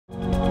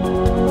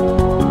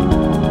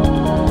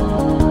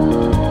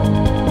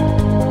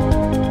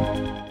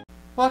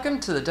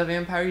Welcome to the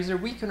WMPower User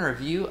Week in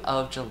Review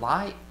of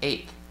July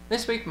 8th.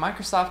 This week,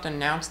 Microsoft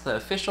announced the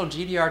official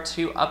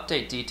GDR2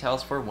 update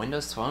details for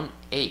Windows Phone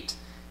 8.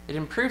 It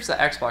improves the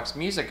Xbox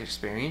music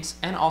experience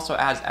and also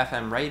adds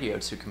FM radio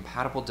to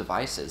compatible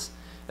devices.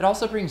 It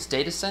also brings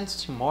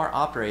DataSense to more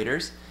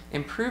operators,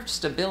 improved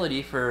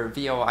stability for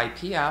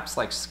VoIP apps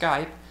like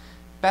Skype,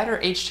 better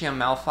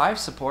HTML5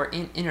 support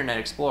in Internet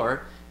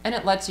Explorer, and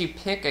it lets you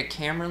pick a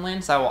camera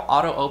lens that will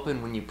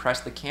auto-open when you press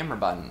the camera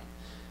button.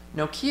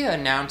 Nokia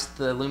announced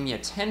the Lumia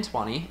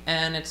 1020,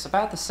 and it's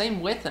about the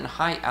same width and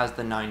height as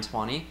the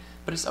 920,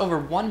 but it's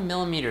over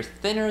 1mm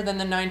thinner than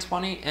the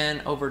 920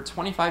 and over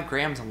 25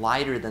 grams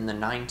lighter than the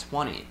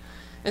 920.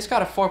 It's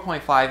got a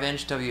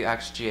 4.5-inch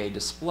WXGA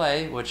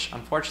display, which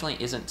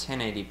unfortunately isn't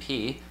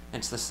 1080p,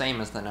 it's the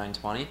same as the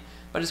 920,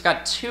 but it's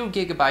got 2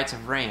 GB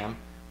of RAM,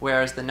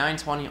 whereas the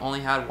 920 only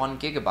had 1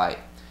 GB.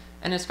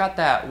 And it's got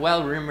that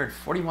well-rumored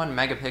 41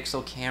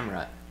 megapixel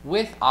camera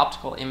with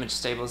optical image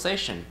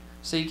stabilization.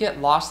 So you get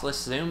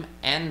lossless zoom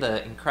and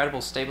the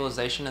incredible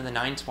stabilization of the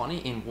 920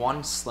 in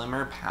one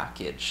slimmer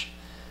package.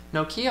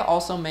 Nokia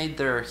also made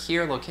their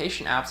HERE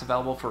location apps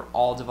available for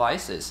all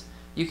devices.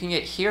 You can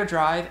get HERE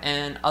Drive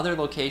and other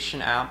location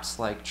apps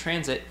like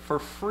Transit for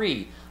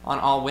free on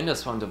all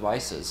Windows Phone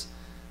devices,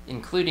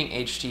 including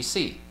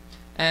HTC.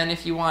 And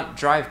if you want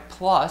Drive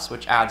Plus,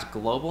 which adds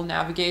global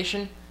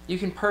navigation, you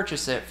can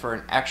purchase it for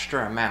an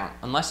extra amount,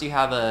 unless you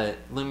have a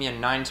Lumia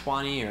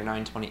 920 or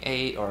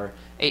 928 or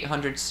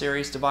 800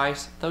 series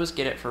device. Those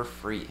get it for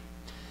free.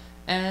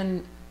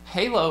 And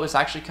Halo is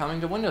actually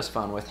coming to Windows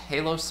Phone with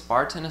Halo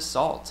Spartan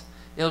Assault.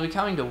 It'll be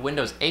coming to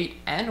Windows 8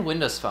 and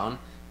Windows Phone,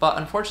 but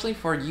unfortunately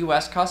for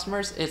US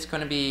customers, it's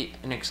going to be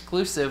an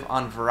exclusive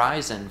on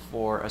Verizon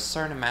for a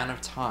certain amount of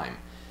time.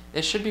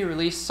 It should be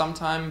released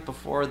sometime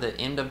before the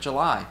end of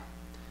July.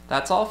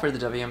 That's all for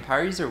the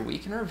WMPower User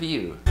Week in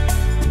Review.